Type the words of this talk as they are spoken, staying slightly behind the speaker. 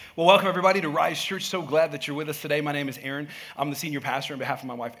Well, welcome everybody to Rise Church. So glad that you're with us today. My name is Aaron. I'm the senior pastor on behalf of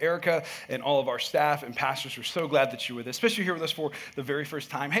my wife, Erica, and all of our staff and pastors. We're so glad that you're with us, especially here with us for the very first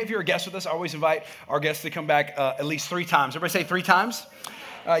time. Hey, if you're a guest with us, I always invite our guests to come back at least 3 times. Everybody say 3 times.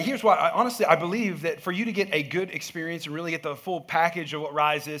 Here's why. Honestly, I believe that for you to get a good experience and really get the full package of what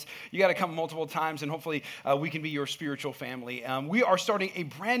Rise is, you got to come multiple times, and hopefully we can be your spiritual family. We are starting a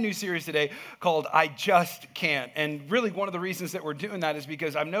brand new series today called I Just Can't. And really one of the reasons that we're doing that is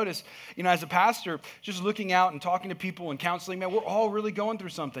because I've noticed, as a pastor, just looking out and talking to people and counseling, man, we're all really going through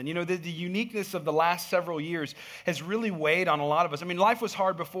something. The uniqueness of the last several years has really weighed on a lot of us. I mean, life was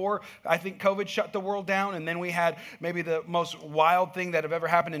hard before. I think COVID shut the world down, and then we had maybe the most wild thing that have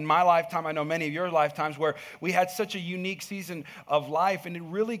ever happened in my lifetime. I know many of your lifetimes where we had such a unique season of life, and it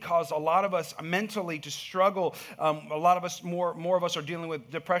really caused a lot of us mentally to struggle. A lot of us, more of us are dealing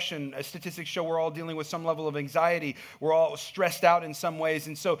with depression. Statistics show we're all dealing with some level of anxiety. We're all stressed out in some ways.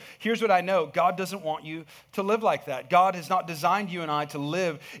 And so here's what I know. God doesn't want you to live like that. God has not designed you and I to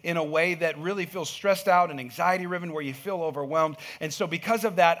live in a way that really feels stressed out and anxiety-ridden, where you feel overwhelmed. And so because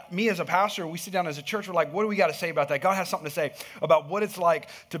of that, me as a pastor, we sit down as a church, we're like, what do we got to say about that? God has something to say about what it's like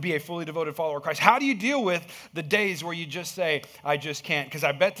to be a fully devoted follower of Christ. How do you deal with the days where you just say, I just can't? Because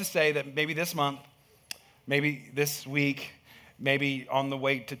I bet to say that maybe this month, maybe this week, maybe on the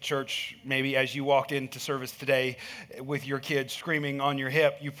way to church, maybe as you walked into service today with your kids screaming on your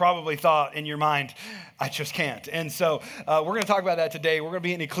hip, you probably thought in your mind, I just can't. And so we're going to talk about that today. We're going to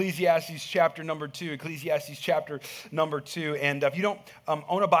be in Ecclesiastes chapter number 2. And if you don't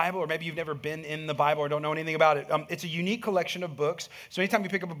own a Bible, or maybe you've never been in the Bible or don't know anything about it, it's a unique collection of books. So anytime you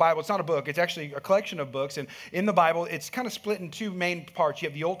pick up a Bible, it's not a book. It's actually a collection of books. And in the Bible, it's kind of split in 2 main parts. You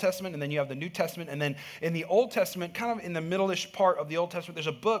have the Old Testament, and then you have the New Testament. And then in the Old Testament, kind of in the middle-ish part of the Old Testament, there's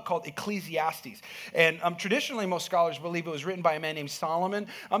a book called Ecclesiastes. And traditionally, most scholars believe it was written by a man named Solomon.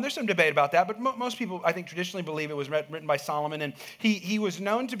 There's some debate about that, but most people, I think, traditionally believe it was written by Solomon. And he was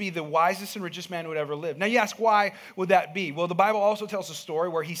known to be the wisest and richest man who had ever lived. Now, you ask, why would that be? Well, the Bible also tells a story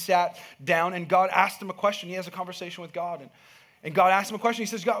where he sat down and God asked him a question. He has a conversation with God. And God asked him a question. He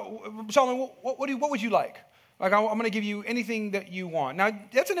says, God, Solomon, what would you like? Like, I'm going to give you anything that you want. Now,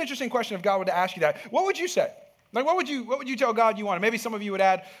 that's an interesting question if God were to ask you that. What would you say? Like, what would you tell God you wanted? Maybe some of you would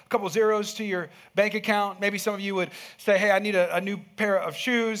add a couple zeros to your bank account. Maybe some of you would say, hey, I need a new pair of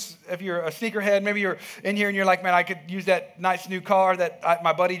shoes. If you're a sneakerhead, maybe you're in here and you're like, man, I could use that nice new car that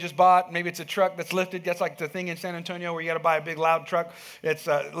my buddy just bought. Maybe it's a truck that's lifted. That's like the thing in San Antonio where you got to buy a big, loud truck. It's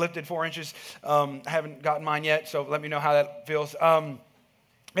lifted 4 inches. I haven't gotten mine yet, so let me know how that feels.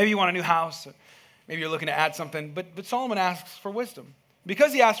 Maybe you want a new house. Maybe you're looking to add something. But Solomon asks for wisdom.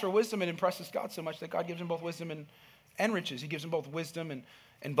 Because he asks for wisdom, it impresses God so much that God gives him both wisdom and riches. He gives him both wisdom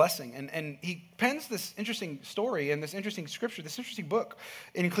and blessing. And he pens this interesting story and this interesting scripture, this interesting book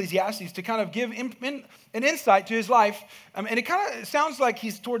in Ecclesiastes to kind of give an insight to his life. And it kind of sounds like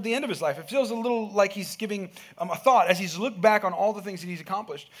he's toward the end of his life. It feels a little like he's giving a thought as he's looked back on all the things that he's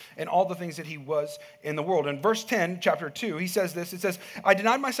accomplished and all the things that he was in the world. In verse 10, chapter 2, he says this. It says, I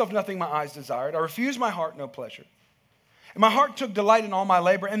denied myself nothing my eyes desired. I refused my heart no pleasure. And my heart took delight in all my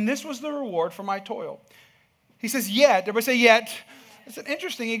labor, and this was the reward for my toil. He says, yet, everybody say yet. It's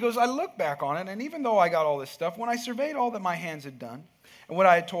interesting. He goes, I look back on it, and even though I got all this stuff, when I surveyed all that my hands had done and what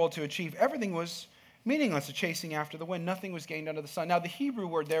I had toiled to achieve, everything was meaningless, a chasing after the wind. Nothing was gained under the sun. Now, the Hebrew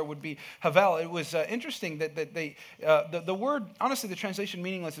word there would be havel. It was interesting that the word, honestly, the translation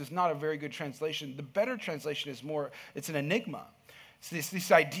meaningless is not a very good translation. The better translation is more, it's an enigma. It's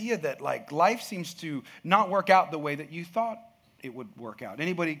this idea that like life seems to not work out the way that you thought it would work out.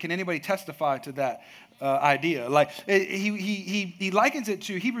 Can anybody testify to that idea? Like he likens it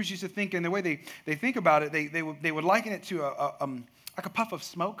to, Hebrews used to think, and the way they think about it, they would liken it to like a puff of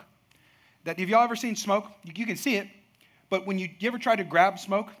smoke. That if y'all ever seen smoke, you can see it, but when you ever try to grab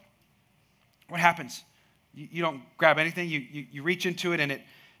smoke, what happens? You don't grab anything. You reach into it and it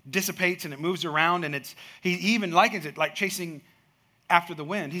dissipates and it moves around, and he even likens it like chasing after the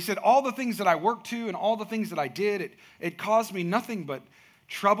wind. He said, all the things that I worked to and all the things that I did, it caused me nothing but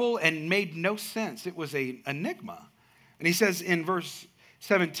trouble and made no sense. It was an enigma. And he says in verse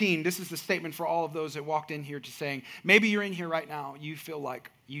 17, this is the statement for all of those that walked in here to saying, maybe you're in here right now, you feel like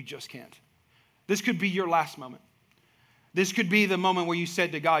you just can't. This could be your last moment. This could be the moment where you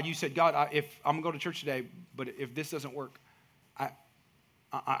said to God, if I'm going to go to church today, but if this doesn't work, I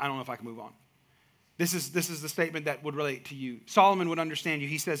don't know if I can move on. This is the statement that would relate to you. Solomon would understand you.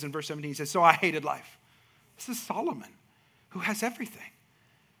 He says in verse 17, he says, so I hated life. This is Solomon, who has everything.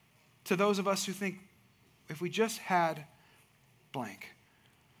 To those of us who think, if we just had blank.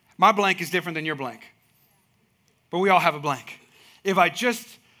 My blank is different than your blank. But we all have a blank. If I just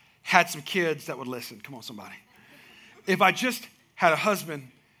had some kids that would listen. Come on, somebody. If I just had a husband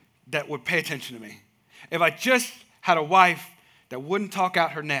that would pay attention to me. If I just had a wife that wouldn't talk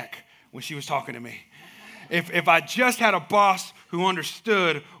out her neck when she was talking to me. If I just had a boss who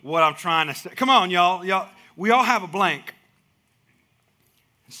understood what I'm trying to say. Come on, y'all. We all have a blank.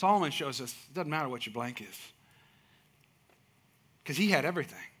 And Solomon shows us it doesn't matter what your blank is. Because he had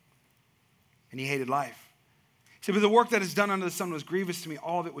everything. And he hated life. He said, but the work that is done under the sun was grievous to me.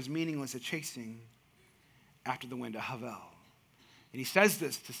 All of it was meaningless, a chasing after the wind, a havel. And he says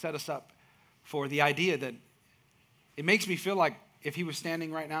this to set us up for the idea that it makes me feel like if he was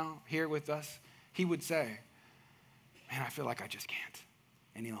standing right now here with us, he would say, man, I feel like I just can't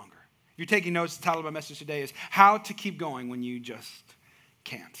any longer. If you're taking notes, the title of my message today is How to Keep Going When You Just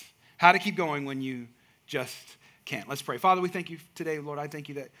Can't. How to keep going when you just can't. Let's pray. Father, we thank you today, Lord. I thank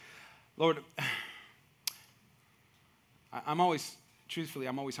you that, Lord, I'm always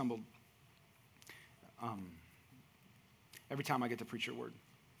humbled every time I get to preach your word.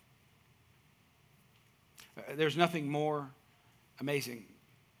 There's nothing more amazing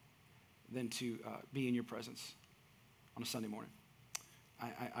than to be in your presence on a Sunday morning.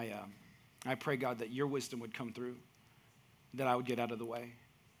 I pray, God, that your wisdom would come through, that I would get out of the way,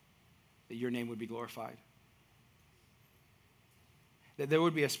 that your name would be glorified, that there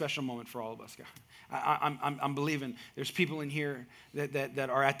would be a special moment for all of us, God. I'm believing there's people in here that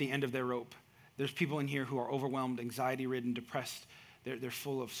are at the end of their rope. There's people in here who are overwhelmed, anxiety-ridden, depressed. They're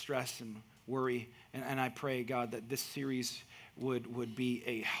full of stress and worry. And I pray, God, that this series would be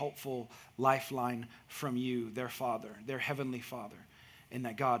a helpful lifeline from you, their Father, their Heavenly Father, and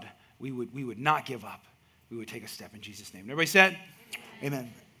that, God, we would not give up. We would take a step in Jesus' name. Everybody said?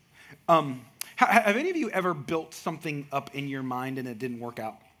 Amen. Have any of you ever built something up in your mind and it didn't work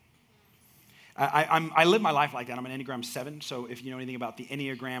out? I live my life like that. I'm an Enneagram 7, so if you know anything about the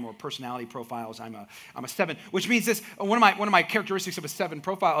Enneagram or personality profiles, I'm a 7, which means this. One of my characteristics of a 7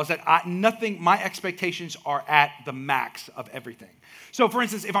 profile is that my expectations are at the max of everything. So, for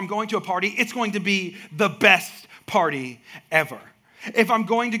instance, if I'm going to a party, it's going to be the best party ever. If I'm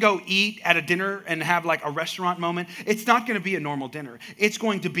going to go eat at a dinner and have like a restaurant moment, it's not going to be a normal dinner. It's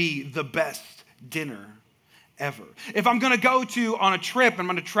going to be the best dinner ever. If I'm going to go on a trip, I'm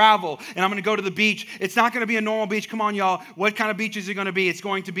going to travel, and I'm going to go to the beach, it's not going to be a normal beach. Come on, y'all. What kind of beach is it going to be? It's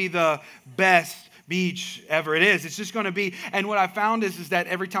going to be the best beach ever. It is. It's just going to be. And what I found is that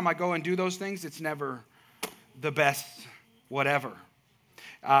every time I go and do those things, it's never the best whatever.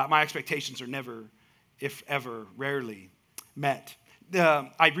 My expectations are never, if ever, rarely met.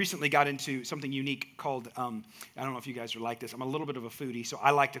 I recently got into something unique called, I don't know if you guys are like this. I'm a little bit of a foodie, so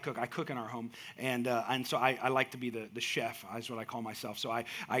I like to cook. I cook in our home, and so I like to be the chef. That's what I call myself. So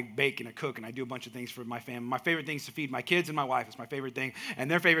I bake and I cook, and I do a bunch of things for my family. My favorite thing is to feed my kids and my wife. It's my favorite thing, and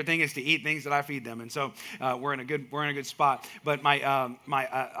their favorite thing is to eat things that I feed them. And so we're in a good spot. But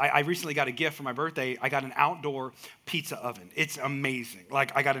I recently got a gift for my birthday. I got an outdoor pizza oven. It's amazing.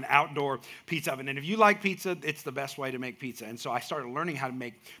 Like, I got an outdoor pizza oven, and if you like pizza, it's the best way to make pizza. And so I started learning how to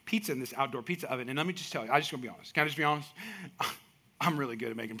make pizza in this outdoor pizza oven. And let me just tell you, I'm just going to be honest. Can I just be honest? I'm really good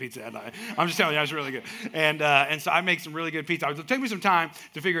at making pizza. I'm just telling you, I was really good. And so I make some really good pizza. It'll take me some time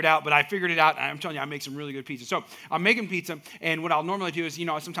to figure it out, but I figured it out. And I'm telling you, I make some really good pizza. So I'm making pizza, and what I'll normally do is,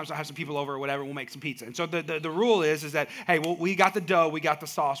 sometimes I'll have some people over or whatever, we'll make some pizza. And so the rule is that, hey, well, we got the dough, we got the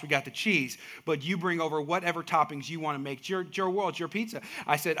sauce, we got the cheese, but you bring over whatever toppings you want to make. It's your world, it's your pizza.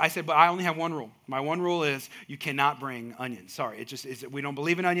 I said, but I only have one rule. My one rule is you cannot bring onions. Sorry, we don't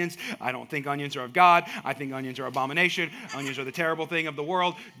believe in onions. I don't think onions are of God. I think onions are abomination. Onions are the terrible thing of the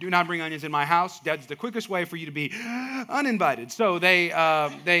world. Do not bring onions in my house. That's the quickest way for you to be uninvited. So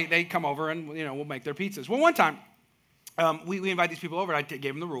they come over and we'll make their pizzas. Well, one time we invite these people over. I gave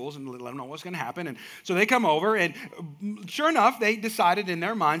them the rules and let them know what's going to happen. And so they come over, and sure enough, they decided in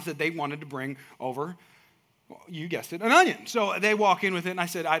their minds that they wanted to bring over, you guessed it, an onion. So they walk in with it, and I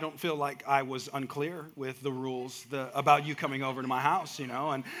said, I don't feel like I was unclear with the rules about you coming over to my house, And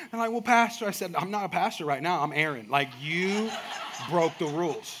they're like, well, Pastor, I said, I'm not a pastor right now. I'm Aaron. Like, you broke the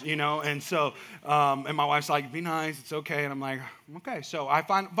rules, And so, and my wife's like, be nice, it's okay. And I'm like, okay. So I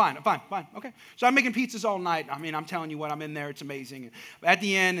fine, okay. So I'm making pizzas all night. I mean, I'm telling you what, I'm in there. It's amazing. And at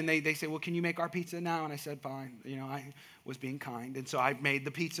the end, and they say, well, can you make our pizza now? And I said, fine. I was being kind. And so I made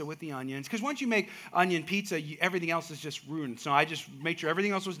the pizza with the onions. Because once you make onion pizza, everything else is just ruined. So I just made sure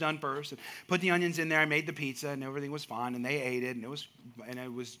everything else was done first. And put the onions in there. I made the pizza, and everything was fine. And they ate it. And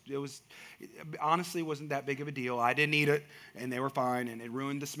it honestly wasn't that big of a deal. I didn't eat it, and they were fine. And it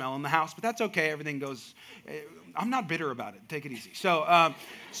ruined the smell in the house. But that's okay. Everything goes. I'm not bitter about it. Take it easy. So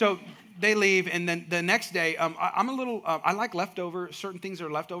they leave, and then the next day, I'm a little, I like certain things that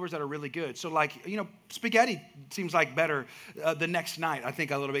are leftovers that are really good. So like, spaghetti seems like better the next night, I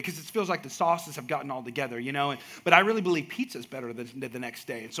think a little bit, because it feels like the sauces have gotten all together, but I really believe pizza is better than the next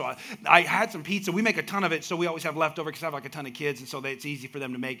day. And so I had some pizza. We make a ton of it, so we always have leftover because I have like a ton of kids, and so it's easy for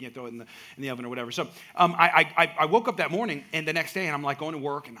them to make, throw it in the oven or whatever. So I woke up that morning and the next day, and I'm like going to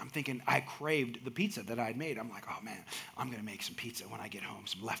work, and I'm thinking I craved the pizza that I had made. I'm like, oh man, I'm going to make some pizza when I get home,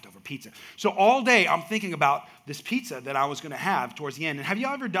 some leftover pizza. So all day I'm thinking about this pizza that I was going to have towards the end. And have you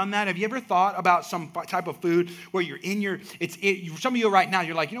ever done that? Have you ever thought about some type of food where you're in some of you right now,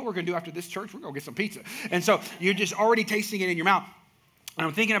 you're like, what we're going to do after this church? We're going to get some pizza. And so you're just already tasting it in your mouth. And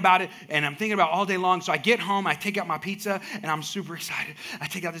I'm thinking about it, and I'm thinking about all day long. So I get home, I take out my pizza, and I'm super excited. I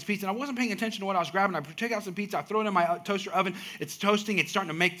take out this pizza, and I wasn't paying attention to what I was grabbing. I take out some pizza, I throw it in my toaster oven. It's toasting. It's starting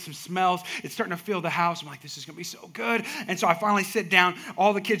to make some smells. It's starting to fill the house. I'm like, this is going to be so good. And so I finally sit down.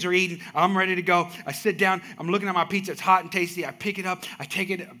 All the kids are eating. I'm ready to go. I sit down. I'm looking at my pizza. It's hot and tasty. I pick it up. I take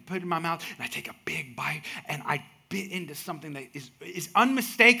it, put it in my mouth, and I take a big bite, and I bit into something that is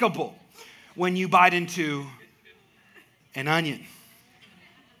unmistakable when you bite into an onion.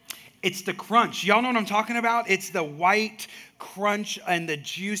 It's the crunch. Y'all know what I'm talking about? It's the white crunch and the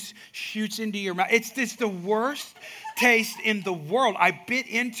juice shoots into your mouth. It's just the worst taste in the world. I bit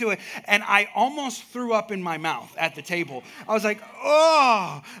into it and I almost threw up in my mouth at the table. I was like,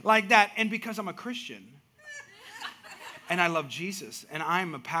 oh, like that. And because I'm a Christian and I love Jesus and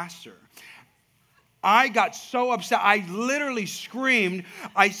I'm a pastor, I got so upset. I literally screamed.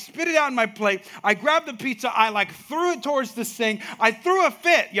 I spit it out in my plate. I grabbed the pizza. I threw it towards the sink. I threw a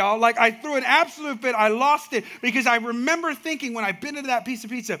fit, y'all. I threw an absolute fit. I lost it because I remember thinking when I bit into that piece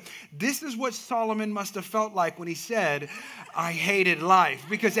of pizza, this is what Solomon must have felt like when he said, I hated life.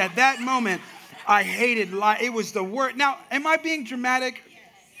 Because at that moment, I hated life. It was the word. Now, am I being dramatic?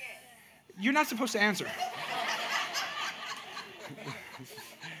 You're not supposed to answer.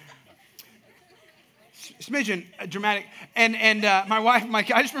 Smidgen, dramatic, and my wife,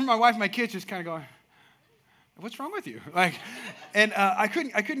 I just remember my wife, and my kids just kind of going, "What's wrong with you?" I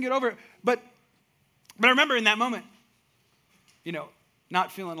couldn't get over it. But I remember in that moment,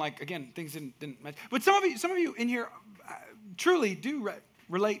 not feeling like things didn't match. But some of you in here truly do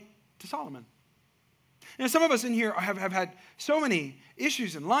relate to Solomon. Some of us in here have had so many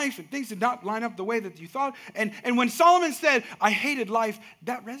issues in life and things did not line up the way that you thought. And when Solomon said, "I hated life,"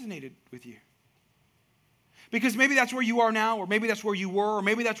 that resonated with you. Because maybe that's where you are now, or maybe that's where you were, or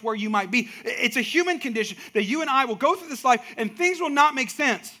maybe that's where you might be. It's a human condition that you and I will go through this life and things will not make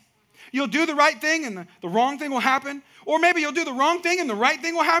sense. You'll do the right thing and the wrong thing will happen. Or maybe you'll do the wrong thing and the right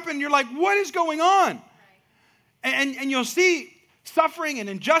thing will happen. And you're like, what is going on? And you'll see suffering and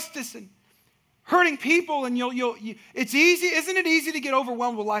injustice and hurting people. And it's easy. Isn't it easy to get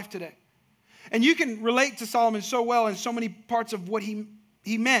overwhelmed with life today? And you can relate to Solomon so well in so many parts of what he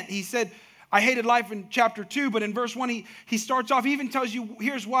meant. He said, I hated life in chapter 2, but in verse 1, he starts off, he even tells you,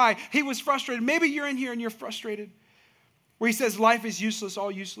 here's why. He was frustrated. Maybe you're in here and you're frustrated. Where he says, life is useless,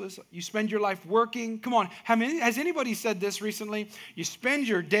 all useless. You spend your life working. Come on, has anybody said this recently? You spend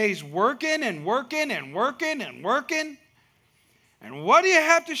your days working and working and working and working. And what do you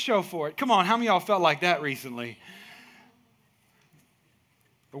have to show for it? Come on, how many of y'all felt like that recently?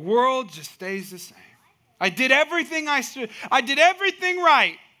 The world just stays the same. I did everything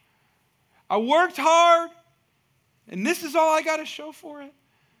right. I worked hard, and this is all I got to show for it.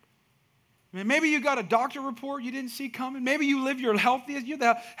 Maybe you got a doctor report you didn't see coming. Maybe you live your healthiest.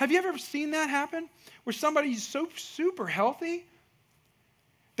 Have you ever seen that happen? Where somebody's so super healthy,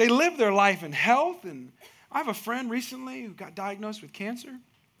 they live their life in health. And I have a friend recently who got diagnosed with cancer.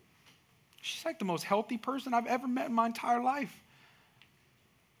 She's like the most healthy person I've ever met in my entire life.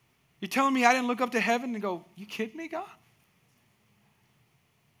 You're telling me I didn't look up to heaven and go, you kidding me, God?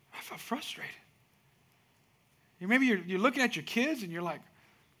 I felt frustrated. Maybe you're looking at your kids and you're like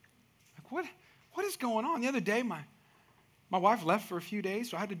what is going on? The other day, my wife left for a few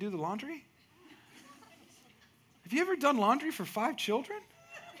days, so I had to do the laundry. Have you ever done laundry for 5 children?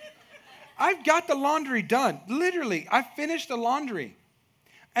 I've got the laundry done. Literally, I finished the laundry.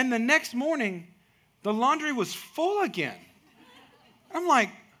 And the next morning, the laundry was full again. I'm like,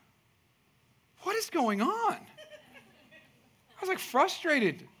 what is going on? I was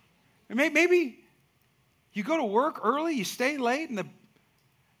frustrated. Maybe you go to work early, you stay late, and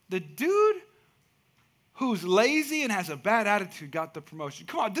the dude who's lazy and has a bad attitude got the promotion.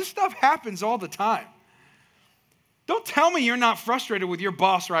 Come on, this stuff happens all the time. Don't tell me you're not frustrated with your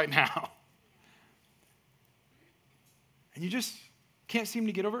boss right now. And you just can't seem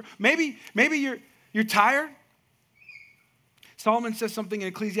to get over it. Maybe you're tired. Solomon says something in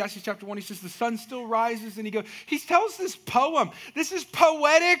Ecclesiastes chapter 1. He says, the sun still rises. And he tells this poem. This is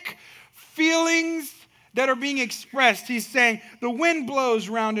poetic feelings that are being expressed. He's saying, the wind blows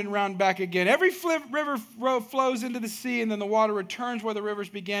round and round back again. Every river flows into the sea, and then the water returns where the rivers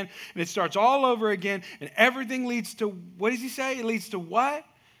began, and it starts all over again, and everything leads to, what does he say? It leads to what?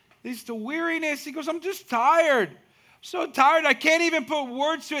 It leads to weariness. He goes, I'm just tired. So tired, I can't even put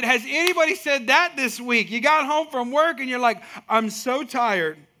words to it. Has anybody said that this week? You got home from work and you're like, I'm so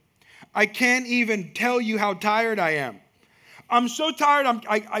tired. I can't even tell you how tired I am. I'm so tired,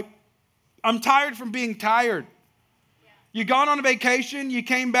 I'm tired from being tired. You gone on a vacation, you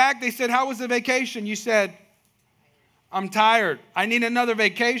came back, they said, how was the vacation? You said, I'm tired. I need another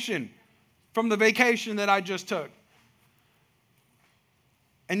vacation from the vacation that I just took.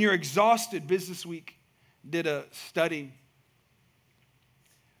 And you're exhausted. Business Week did a study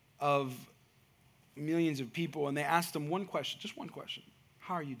of millions of people, and they asked them one question, just one question.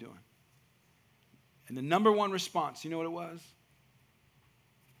 How are you doing? And the number one response, you know what it was?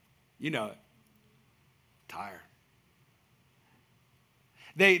 You know it. Tired.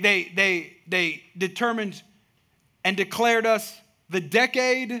 They determined and declared us the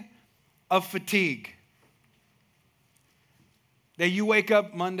decade of fatigue. That you wake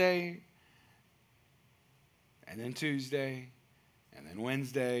up Monday, and then Tuesday, and then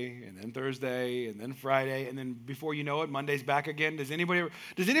Wednesday, and then Thursday, and then Friday, and then before you know it, Monday's back again. Does anybody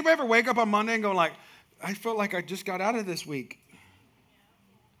ever wake up on Monday and go like, I felt like I just got out of this week?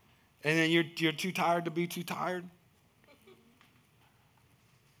 And then you're too tired to be too tired?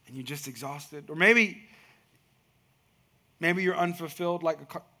 And you're just exhausted? Or maybe you're unfulfilled, like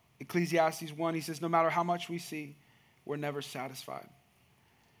Ecclesiastes 1. He says, no matter how much we see, we're never satisfied.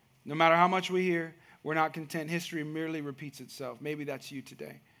 No matter how much we hear, we're not content. History merely repeats itself. Maybe that's you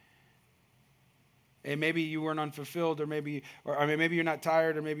today. And maybe you weren't unfulfilled, or maybe you're not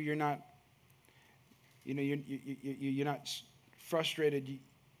tired, or maybe you're not, you're not frustrated.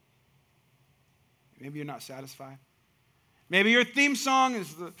 Maybe you're not satisfied. Maybe your theme song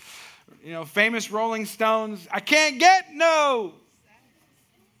is the, famous Rolling Stones. I can't get no.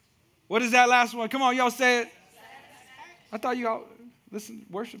 What is that last one? Come on, y'all say it. I thought you all listen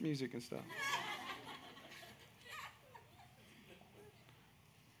to worship music and stuff.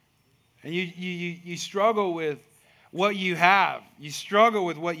 And you struggle with what you have. You struggle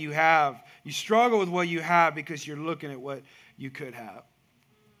with what you have. You struggle with what you have because you're looking at what you could have.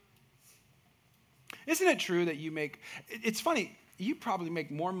 Isn't it true that it's funny, you probably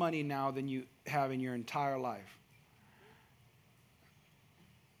make more money now than you have in your entire life.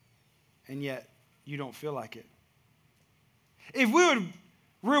 And yet, you don't feel like it. If we would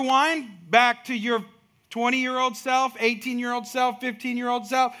rewind back to your 20-year-old self, 18-year-old self, 15-year-old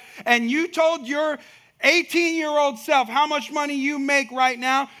self, and you told your 18-year-old self how much money you make right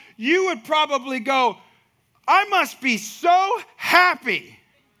now, you would probably go, I must be so happy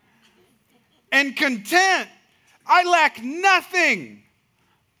and content. I lack nothing.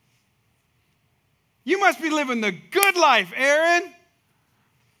 You must be living the good life, Aaron.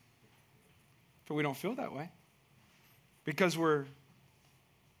 But we don't feel that way because we're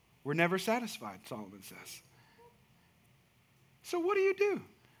never satisfied, Solomon says. So what do?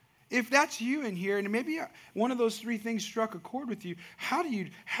 If that's you in here, and maybe one of those three things struck a chord with you, how do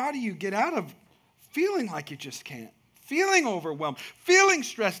you get out of feeling like you just can't? Feeling overwhelmed, feeling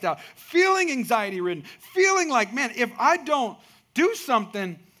stressed out, feeling anxiety-ridden, feeling like, man, if I don't do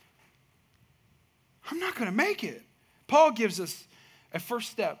something, I'm not going to make it. Paul gives us a first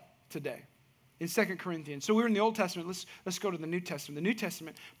step today in 2 Corinthians. So we're in the Old Testament. Let's go to the New Testament. The New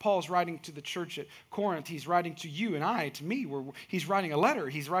Testament, Paul's writing to the church at Corinth. He's writing to you and I, to me. He's writing a letter.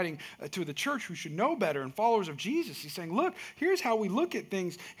 He's writing to the church who should know better and followers of Jesus. He's saying, look, here's how we look at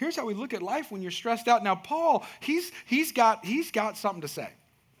things. Here's how we look at life when you're stressed out. Now, Paul, he's got something to say.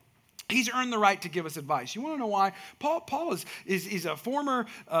 He's earned the right to give us advice. You want to know why? Paul is a former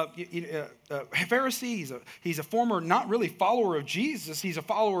Pharisee. He's a former not really follower of Jesus. He's a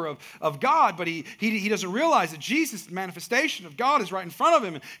follower of God, but he doesn't realize that Jesus, the manifestation of God, is right in front of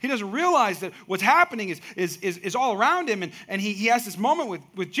him. And he doesn't realize that what's happening is all around him. And he has this moment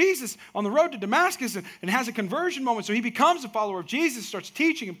with Jesus on the road to Damascus and has a conversion moment. So he becomes a follower of Jesus, starts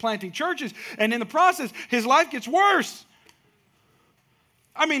teaching and planting churches. And in the process, his life gets worse.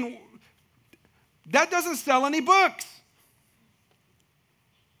 I mean, that doesn't sell any books.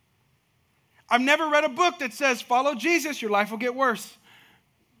 I've never read a book that says, follow Jesus, your life will get worse.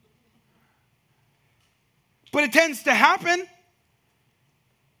 But it tends to happen.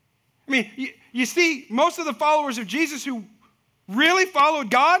 I mean, you see, most of the followers of Jesus who really followed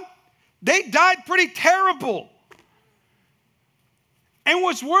God, they died pretty terrible. And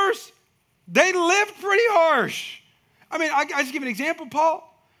what's worse, they lived pretty harsh. I mean, I just give an example, Paul.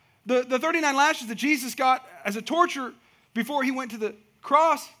 The 39 lashes that Jesus got as a torture before he went to the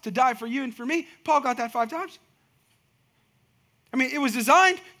cross to die for you and for me, Paul got that 5 times. I mean, it was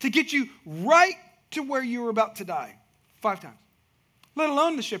designed to get you right to where you were about to die 5 times. Let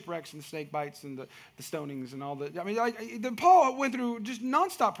alone the shipwrecks and the snake bites and the stonings and all that. I mean, Paul went through just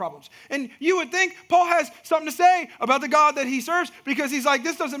nonstop problems. And you would think Paul has something to say about the God that he serves because he's like,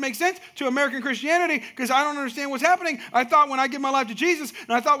 this doesn't make sense to American Christianity because I don't understand what's happening. I thought when I give my life to Jesus,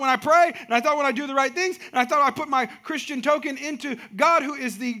 and I thought when I pray, and I thought when I do the right things, and I thought I put my Christian token into God, who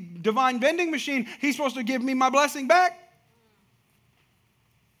is the divine vending machine, he's supposed to give me my blessing back.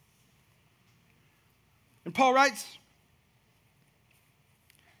 And Paul writes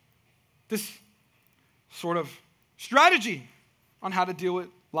this sort of strategy on how to deal with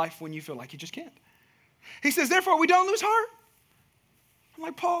life when you feel like you just can't. He says, therefore, we don't lose heart. I'm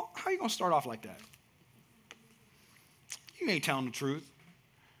like, Paul, how are you going to start off like that? You ain't telling the truth.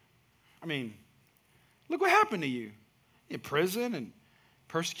 I mean, look what happened to you. In prison and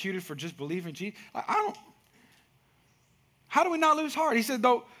persecuted for just believing Jesus. How do we not lose heart? He said,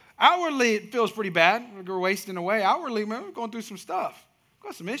 though, outwardly it feels pretty bad. We're wasting away. Outwardly, man, we're going through some stuff. We've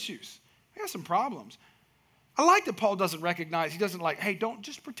got some issues. I got some problems. I like that Paul doesn't recognize, he doesn't like, hey, don't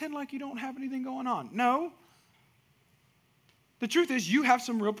just pretend like you don't have anything going on. No. The truth is you have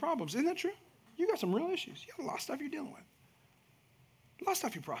some real problems. Isn't that true? You got some real issues. You got a lot of stuff you're dealing with. A lot of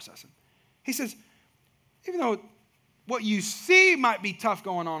stuff you're processing. He says, even though what you see might be tough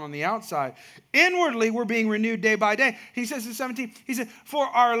going on the outside, inwardly we're being renewed day by day. He says in 17, he said, for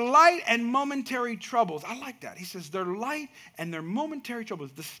our light and momentary troubles. I like that. He says they're light and they're momentary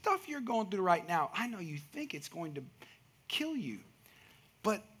troubles. The stuff you're going through right now, I know you think it's going to kill you,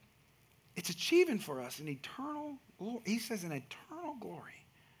 but it's achieving for us an eternal glory. He says an eternal glory,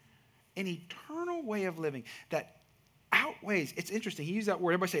 an eternal way of living that outweighs. It's interesting. He used that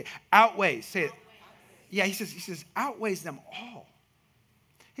word. Everybody say it. Outweighs. Say it. Yeah, he says, outweighs them all.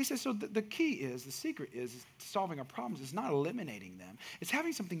 He says, so the key is, the secret is solving our problems is not eliminating them. It's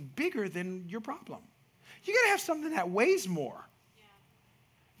having something bigger than your problem. You got to have something that weighs more. Yeah.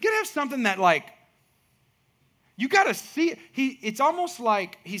 You got to have something that you got to see it. It's almost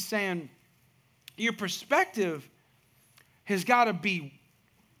like he's saying, your perspective has got to be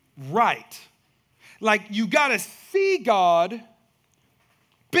right. Like you got to see God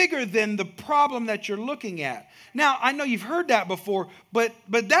bigger than the problem that you're looking at. Now, I know you've heard that before, but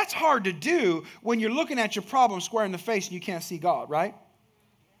that's hard to do when you're looking at your problem square in the face and you can't see God, right?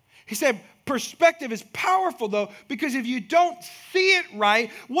 He said perspective is powerful, though, because if you don't see it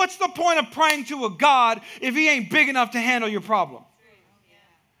right, what's the point of praying to a God if he ain't big enough to handle your problem?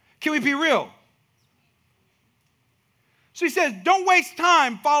 Can we be real? So he says, don't waste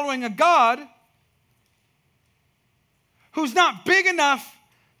time following a God who's not big enough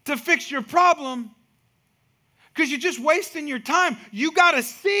to fix your problem, because you're just wasting your time. You got to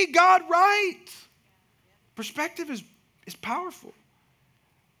see God right. Perspective is powerful.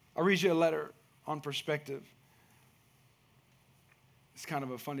 I'll read you a letter on perspective. It's kind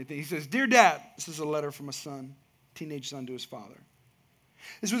of a funny thing. He says, Dear Dad, this is a letter from a son, teenage son to his father.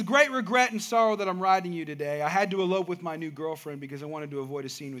 It's with great regret and sorrow that I'm writing you today. I had to elope with my new girlfriend because I wanted to avoid a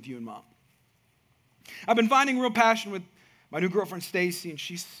scene with you and Mom. I've been finding real passion with my new girlfriend, Stacy, and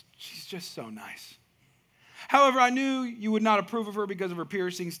she's just so nice. However, I knew you would not approve of her because of her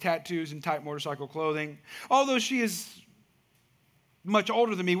piercings, tattoos, and tight motorcycle clothing. Although she is much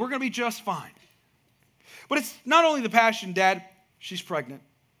older than me, we're going to be just fine. But it's not only the passion, Dad, she's pregnant.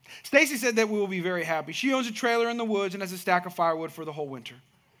 Stacy said that we will be very happy. She owns a trailer in the woods and has a stack of firewood for the whole winter.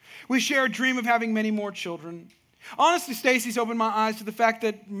 We share a dream of having many more children. Honestly, Stacy's opened my eyes to the fact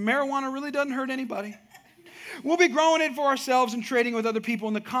that marijuana really doesn't hurt anybody. We'll be growing it for ourselves and trading with other people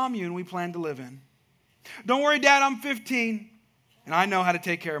in the commune we plan to live in. Don't worry, Dad, I'm 15, and I know how to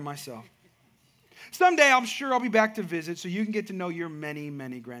take care of myself. Someday, I'm sure I'll be back to visit so you can get to know your many,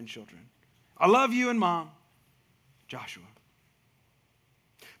 many grandchildren. I love you and Mom, Joshua.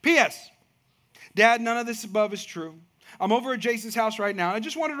 P.S. Dad, none of this above is true. I'm over at Jason's house right now, and I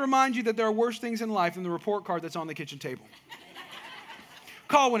just wanted to remind you that there are worse things in life than the report card that's on the kitchen table.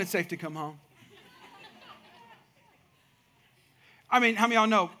 Call when it's safe to come home. I mean, how many of y'all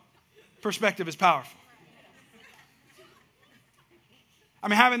know perspective is powerful? I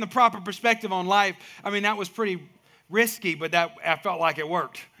mean, having the proper perspective on life, I mean, that was pretty risky, but I felt like it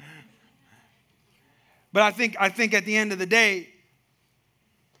worked. But I think at the end of the day,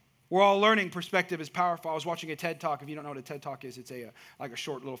 we're all learning perspective is powerful. I was watching a TED Talk. If you don't know what a TED Talk is, it's like a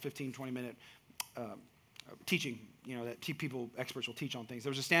short little 15, 20-minute teaching, that people, experts will teach on things.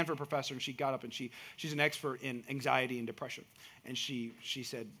 There was a Stanford professor, and she got up, and she's an expert in anxiety and depression. And she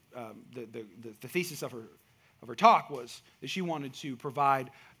said the thesis of her talk was that she wanted to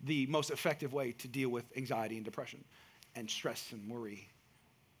provide the most effective way to deal with anxiety and depression and stress and worry.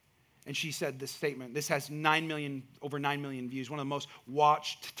 And she said this statement. This has over 9 million views, one of the most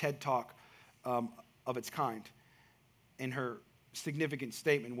watched TED Talk of its kind. And her significant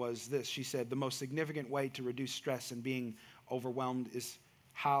statement was this. She said, the most significant way to reduce stress and being overwhelmed is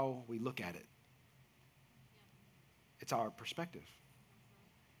how we look at it. It's our perspective.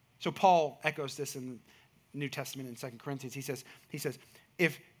 So Paul echoes this in New Testament in 2 Corinthians. He says,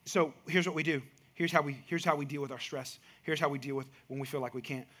 here's what we do. Here's how we deal with our stress. Here's how we deal with when we feel like we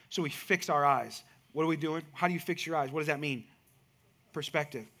can't. So we fix our eyes. What are we doing? How do you fix your eyes? What does that mean?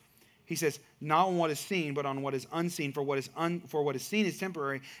 Perspective. He says, not on what is seen, but on what is unseen. For what is seen is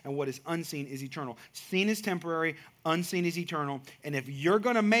temporary, and what is unseen is eternal. Seen is temporary, unseen is eternal. And if you're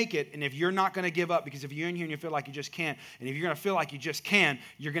going to make it, and if you're not going to give up, because if you're in here and you feel like you just can't, and if you're going to feel like you just can,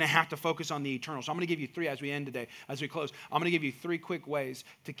 you're going to have to focus on the eternal. So I'm going to give you 3 as we end today, as we close. I'm going to give you 3 quick ways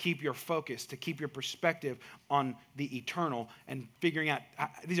to keep your focus, to keep your perspective on the eternal, and figuring out,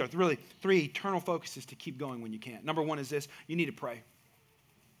 these are really 3 eternal focuses to keep going when you can't. Number 1 is this: you need to pray.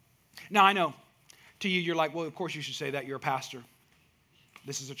 Now, I know to you, you're like, well, of course you should say that. You're a pastor.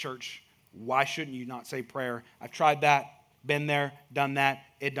 This is a church. Why shouldn't you not say prayer? I've tried that, been there, done that.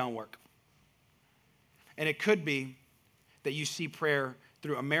 It don't work. And it could be that you see prayer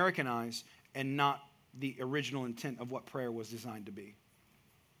through American eyes and not the original intent of what prayer was designed to be.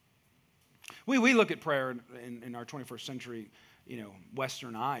 We look at prayer in our 21st century,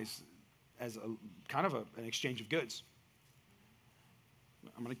 Western eyes as a kind of an exchange of goods.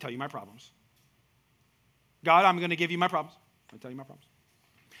 I'm going to tell you my problems. God, I'm going to give you my problems. I'm going to tell you my problems.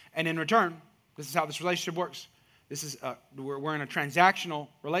 And in return, this is how this relationship works. This is we're in a transactional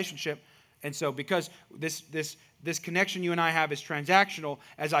relationship. And so because this connection you and I have is transactional,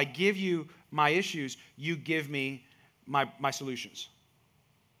 as I give you my issues, you give me my solutions.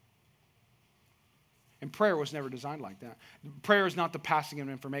 And prayer was never designed like that. Prayer is not the passing of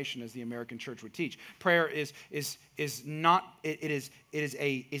information as the American church would teach. Prayer is not. It is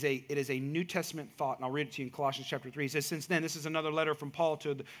a New Testament thought, and I'll read it to you in Colossians chapter 3. He says, "Since then," this is another letter from Paul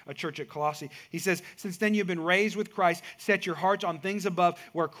to a church at Colossae. He says, "Since then you've been raised with Christ. Set your hearts on things above,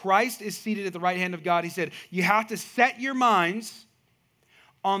 where Christ is seated at the right hand of God." He said, "You have to set your minds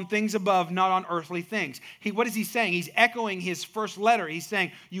on things above, not on earthly things." What is he saying? He's echoing his first letter. He's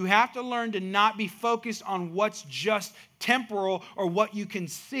saying, you have to learn to not be focused on what's just temporal or what you can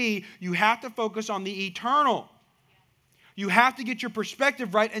see. You have to focus on the eternal. You have to get your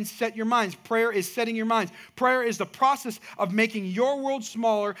perspective right and set your minds. Prayer is setting your minds. Prayer is the process of making your world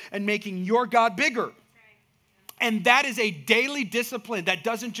smaller and making your God bigger. And that is a daily discipline that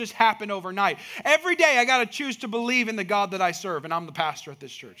doesn't just happen overnight. Every day I got to choose to believe in the God that I serve, and I'm the pastor at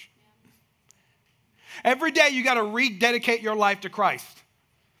this church. Every day you got to rededicate your life to Christ.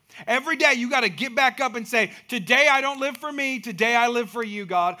 Every day you got to get back up and say, today I don't live for me, today I live for you,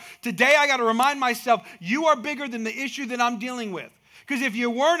 God. Today I got to remind myself, you are bigger than the issue that I'm dealing with. Because if you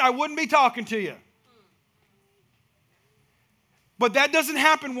weren't, I wouldn't be talking to you. But that doesn't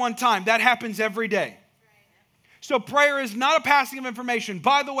happen one time. That happens every day. So prayer is not a passing of information.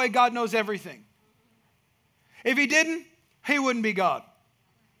 By the way, God knows everything. If he didn't, he wouldn't be God.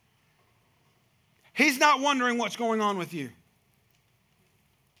 He's not wondering what's going on with you.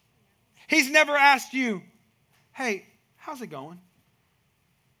 He's never asked you, hey, how's it going?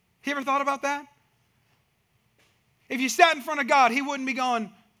 You ever thought about that? If you sat in front of God, he wouldn't be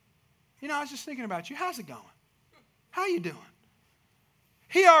going, I was just thinking about you. How's it going? How you doing?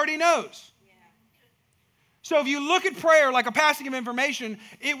 He already knows. So if you look at prayer like a passing of information,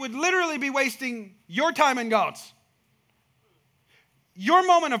 it would literally be wasting your time and God's. Your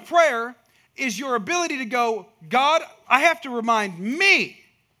moment of prayer is your ability to go, God, I have to remind me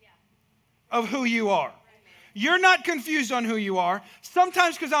of who you are. You're not confused on who you are.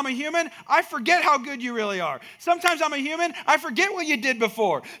 Sometimes because I'm a human, I forget how good you really are. Sometimes I'm a human, I forget what you did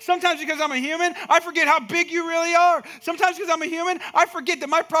before. Sometimes because I'm a human, I forget how big you really are. Sometimes because I'm a human, I forget that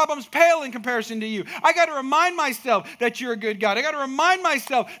my problems pale in comparison to you. I got to remind myself that you're a good God. I got to remind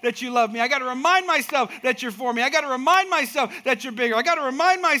myself that you love me. I got to remind myself that you're for me. I got to remind myself that you're bigger. I got to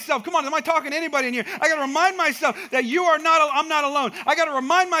remind myself, come on, am I talking to anybody in here? I got to remind myself that I'm not alone. I got to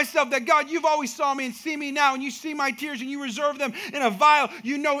remind myself that God, you've always saw me and see me now. You see my tears and you reserve them in a vial.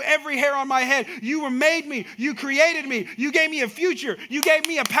 You know every hair on my head. You made me. You created me. You gave me a future. You gave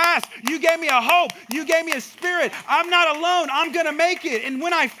me a past. You gave me a hope. You gave me a spirit. I'm not alone. I'm going to make it. And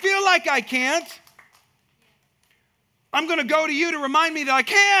when I feel like I can't, I'm going to go to you to remind me that I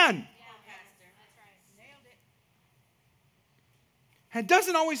can. Yeah, Pastor. That's right. Nailed it. And it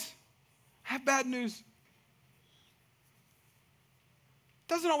doesn't always have bad news.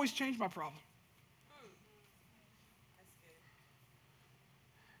 Doesn't always change my problem. That's good.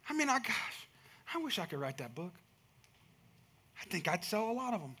 I mean, I wish I could write that book. I think I'd sell a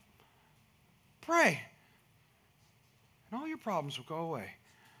lot of them. Pray, and all your problems will go away.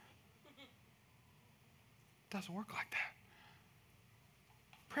 It doesn't work like that.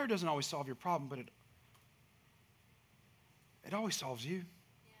 Prayer doesn't always solve your problem, but it always solves you.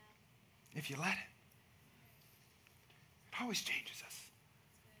 Yeah. If you let it. It always changes us.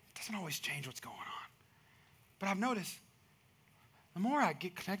 It doesn't always change what's going on. But I've noticed, the more I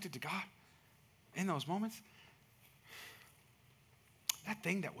get connected to God in those moments, that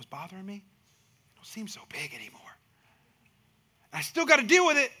thing that was bothering me don't seem so big anymore. I still got to deal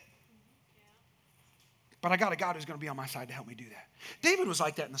with it. But I got a God who's going to be on my side to help me do that. David was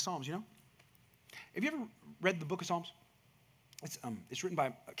like that in the Psalms, you know? Have you ever read the book of Psalms? It's written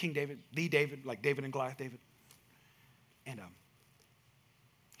by King David, the David, like David and Goliath David. And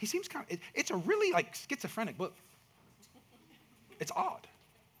he seems it's a really like schizophrenic book. It's odd.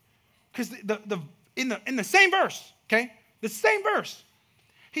 Because in the same verse, okay? The same verse,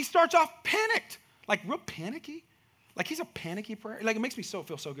 he starts off panicked, like real panicky. Like he's a panicky prayer. Like it makes me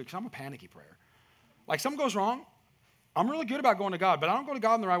feel so good because I'm a panicky prayer. Like something goes wrong, I'm really good about going to God, but I don't go to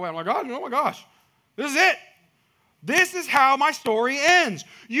God in the right way. I'm like, God, oh my gosh, this is it. This is how my story ends.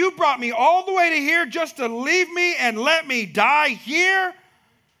 You brought me all the way to here just to leave me and let me die here?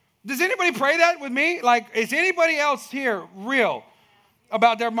 Does anybody pray that with me? Like, is anybody else here real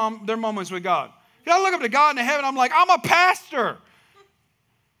about their moments with God? If I look up to God in heaven, I'm like, I'm a pastor.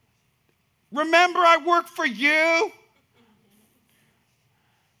 Remember, I work for you.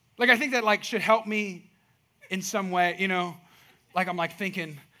 Like, I think that like should help me in some way, you know. Like, I'm like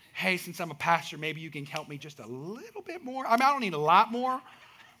thinking, hey, since I'm a pastor, maybe you can help me just a little bit more. I mean, I don't need a lot more,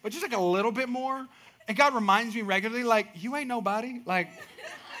 but just like a little bit more. And God reminds me regularly, like, you ain't nobody. Like,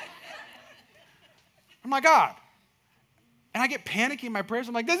 I'm like, God. And I get panicky in my prayers.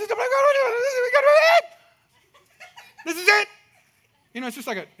 I'm like, this is what I got to do. This is it. You know, it's just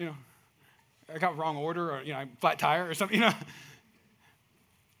like I got wrong order or, flat tire or something,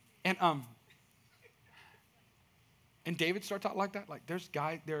 And David starts out like that. Like,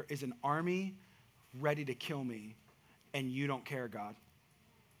 there is an army ready to kill me, and you don't care, God.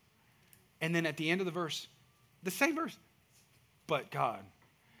 And then at the end of the verse, the same verse, but God,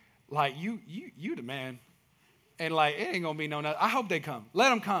 like, you the man. And like, it ain't going to be no nothing. I hope they come. Let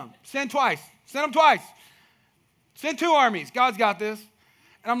them come. Send twice. Send them twice. Send 2 armies. God's got this.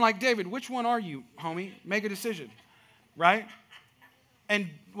 And I'm like, David, which one are you, homie? Make a decision, right? And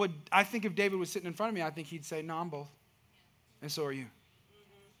I think if David was sitting in front of me, I think he'd say, no, I'm both. And so are you.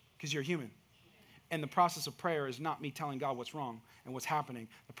 Because you're human. And the process of prayer is not me telling God what's wrong and what's happening.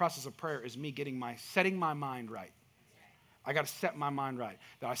 The process of prayer is me setting my mind right. I got to set my mind right.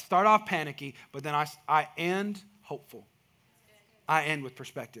 That I start off panicky, but then I end hopeful. I end with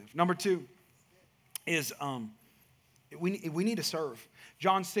perspective. Number 2 is we need to serve.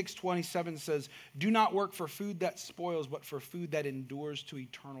 John 6:27 says, do not work for food that spoils, but for food that endures to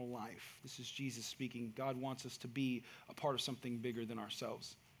eternal life. This is Jesus speaking. God wants us to be a part of something bigger than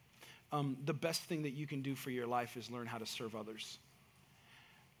ourselves. The best thing that you can do for your life is learn how to serve others.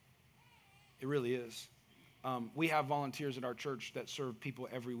 It really is. We have volunteers at our church that serve people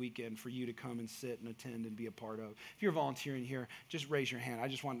every weekend for you to come and sit and attend and be a part of. If you're volunteering here, just raise your hand. I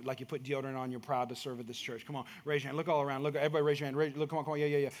just want, like you put deodorant on, you're proud to serve at this church. Come on, raise your hand. Look all around. Look, everybody raise your hand. Look, come on.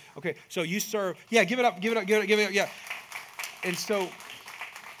 Yeah. Okay, so you serve. Yeah, give it up. Yeah. And so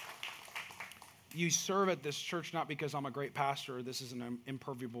you serve at this church not because I'm a great pastor or this is an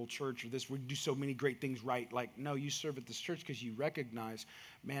impermeable church or we do so many great things right. Like, no, you serve at this church because you recognize,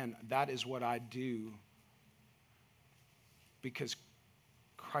 man, that is what I do. Because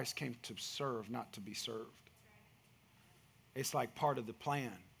Christ came to serve, not to be served. It's like part of the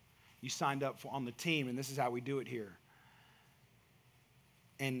plan. You signed up on the team, and this is how we do it here.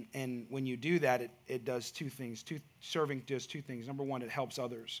 And when you do that, it does 2 things. Serving does 2 things. Number 1, it helps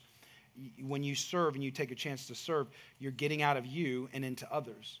others. When you serve and you take a chance to serve, you're getting out of you and into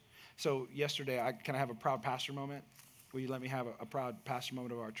others. So yesterday, can I have a proud pastor moment? Will you let me have a proud pastor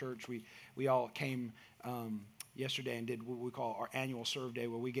moment of our church? We all came yesterday and did what we call our annual serve day,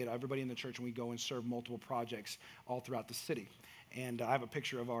 where we get everybody in the church and we go and serve multiple projects all throughout the city. And I have a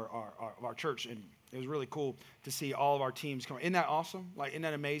picture of our church, and it was really cool to see all of our teams come. Isn't that awesome? Like, isn't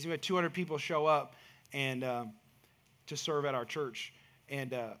that amazing? We had 200 people show up and to serve at our church.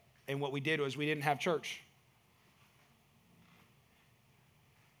 And what we did was we didn't have church.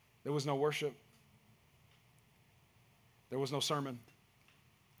 There was no worship. There was no sermon.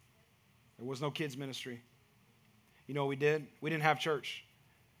 There was no kids ministry. You know what we did? We didn't have church.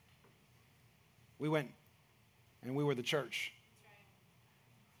 We went and we were the church.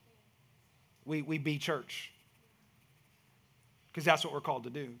 We be church. Because that's what we're called to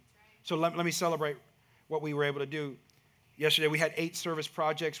do. So let me celebrate what we were able to do. Yesterday we had 8 service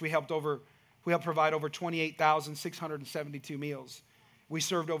projects. We helped provide over 28,672 meals. We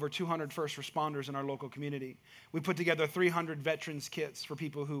served over 200 first responders in our local community. We put together 300 veterans kits for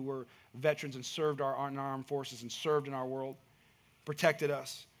people who were veterans and served in our armed forces and served in our world, protected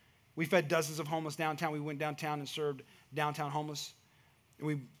us. We fed dozens of homeless downtown. We went downtown and served downtown homeless.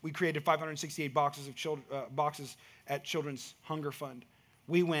 We created 568 boxes at Children's Hunger Fund.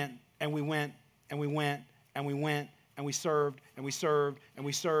 We went and we went and we went and we went and we served and we served and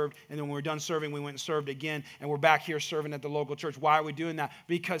we served. And then when we were done serving, we went and served again. And we're back here serving at the local church. Why are we doing that?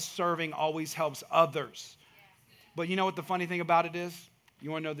 Because serving always helps others. But you know what the funny thing about it is?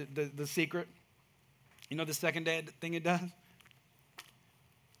 You want to know the secret? You know the second thing it does?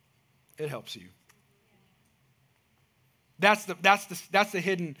 It helps you. That's the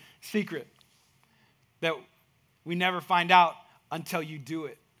hidden secret that we never find out until you do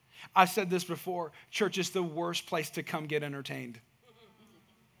it. I've said this before. Church is the worst place to come get entertained.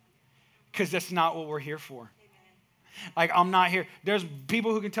 Because that's not what we're here for. Like, I'm not here. There's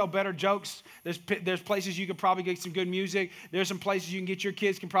people who can tell better jokes. There's places you can probably get some good music. There's some places you can get your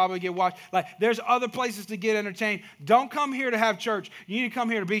kids can probably get watched. Like, there's other places to get entertained. Don't come here to have church. You need to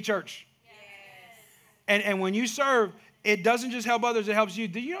come here to be church. Yes. And when you serve, it doesn't just help others, it helps you.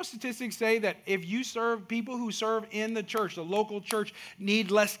 Do you know statistics say that if you serve, people who serve in the church, the local church, need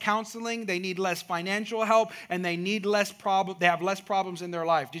less counseling, they need less financial help, and they need they have less problems in their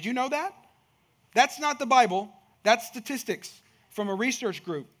life. Did you know that? That's not the Bible. That's statistics from a research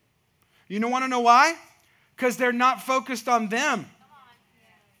group. You want to know why? Because they're not focused on them.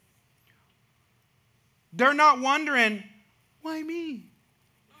 They're not wondering, why me?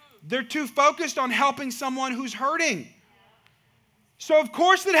 They're too focused on helping someone who's hurting. So of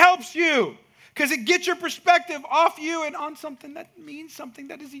course it helps you because it gets your perspective off you and on something that means something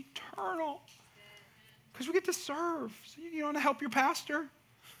that is eternal. Because we get to serve. So you want to help your pastor?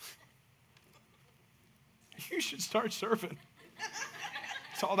 You should start serving.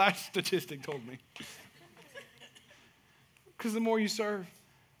 That's all that statistic told me. Because the more you serve,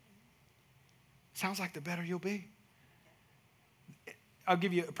 sounds like the better you'll be. I'll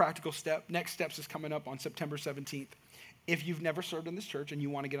give you a practical step. Next Steps is coming up on September 17th. If you've never served in this church and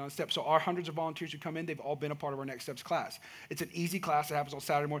you want to get on Steps. So our hundreds of volunteers who come in, they've all been a part of our Next Steps class. It's an easy class that happens on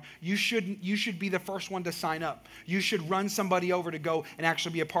Saturday morning. You should be the first one to sign up. You should run somebody over to go and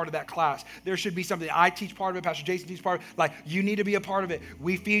actually be a part of that class. There should be something. I teach part of it. Pastor Jason teaches part of it. Like, you need to be a part of it.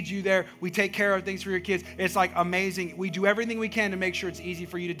 We feed you there. We take care of things for your kids. It's like amazing. We do everything we can to make sure it's easy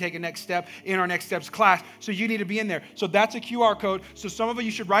for you to take a next step in our Next Steps class. So you need to be in there. So that's a QR code. So some of you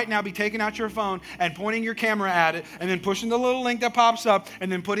should right now be taking out your phone and pointing your camera at it and then pushing the little link that pops up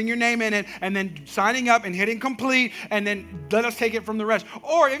and then putting your name in it and then signing up and hitting complete and then let us take it from the rest.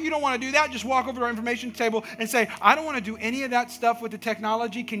 Or if you don't want to do that, just walk over to our information table and say, I don't want to do any of that stuff with the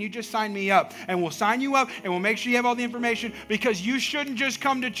technology. Can you just sign me up? And we'll sign you up and we'll make sure you have all the information because you shouldn't just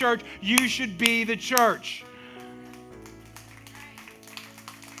come to church. You should be the church.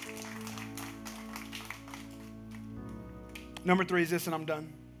 Number 3 is this, and I'm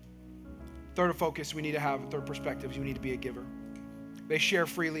done. Third focus we need to have, third perspective, you need to be a giver. They share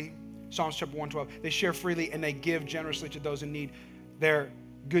freely. Psalms chapter 112. They share freely and they give generously to those in need. Their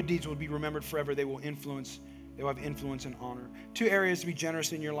good deeds will be remembered forever. They will have influence and honor. 2 areas to be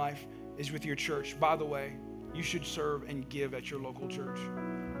generous in your life is with your church. By the way, you should serve and give at your local church.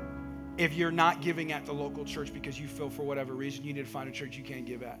 If you're not giving at the local church because you feel for whatever reason, you need to find a church you can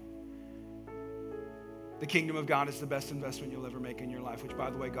give at. The kingdom of God is the best investment you'll ever make in your life, which,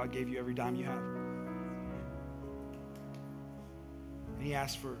 by the way, God gave you every dime you have. And he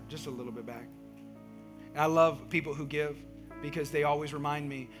asked for just a little bit back. And I love people who give because they always remind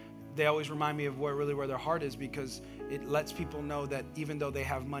me of where their heart is, because it lets people know that even though they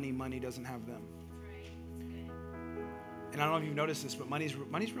have money, money doesn't have them. And I don't know if you've noticed this, but money's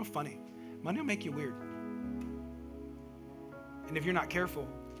real funny. Money will make you weird. And if you're not careful,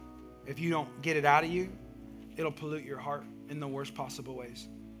 if you don't get it out of you, it'll pollute your heart in the worst possible ways.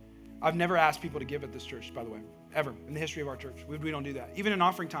 I've never asked people to give at this church, by the way, ever, in the history of our church. We don't do that. Even in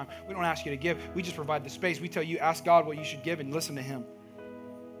offering time, we don't ask you to give. We just provide the space. We tell you, ask God what you should give and listen to him.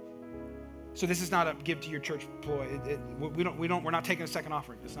 So this is not a give to your church ploy. We're not taking a second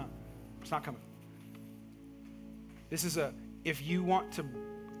offering. It's not coming. This is if you want to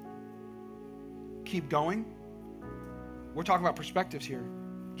keep going, we're talking about perspectives here.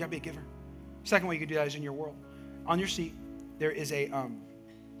 You got to be a giver. Second way you can do that is in your world. On your seat, there is a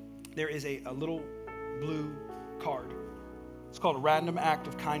little blue card. It's called a Random Act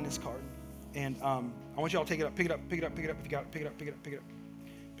of Kindness card. And I want you all to take it up, pick it up. If you got it, pick it up.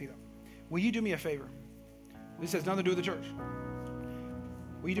 Will you do me a favor? This has nothing to do with the church.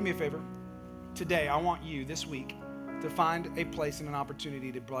 Will you do me a favor? Today, I want you this week to find a place and an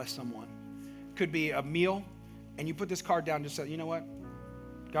opportunity to bless someone. Could be a meal, and you put this card down and just say, you know what?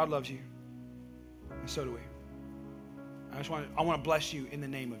 God loves you, and so do we. I want to bless you in the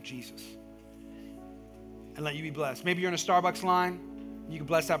name of Jesus and let you be blessed. Maybe you're in a Starbucks line. You can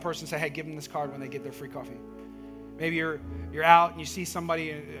bless that person and say, hey, give them this card when they get their free coffee. Maybe you're out and you see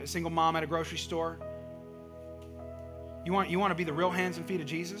somebody, a single mom at a grocery store. You want to be the real hands and feet of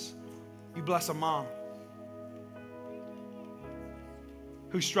Jesus? You bless a mom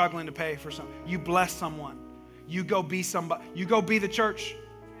who's struggling to pay for something. You bless someone. You go be somebody. You go be the church.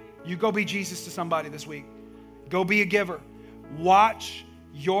 You go be Jesus to somebody this week. Go be a giver. Watch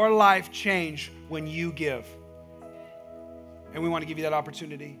your life change when you give. And we want to give you that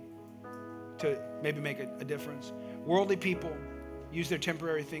opportunity to maybe make a difference. Worldly people use their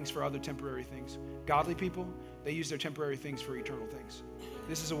temporary things for other temporary things. Godly people, they use their temporary things for eternal things.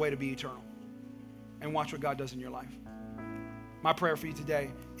 This is a way to be eternal. And watch what God does in your life. My prayer for you today,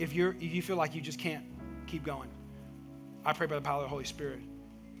 if you feel like you just can't keep going, I pray by the power of the Holy Spirit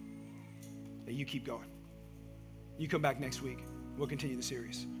that you keep going. You come back next week. We'll continue the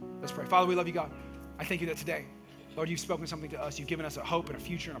series. Let's pray. Father, we love you, God. I thank you that today, Lord, you've spoken something to us. You've given us a hope and a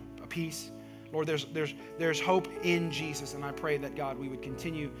future and a peace. Lord, there's hope in Jesus, and I pray that, God, we would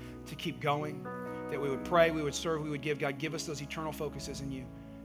continue to keep going, that we would pray, we would serve, we would give. God, give us those eternal focuses in you.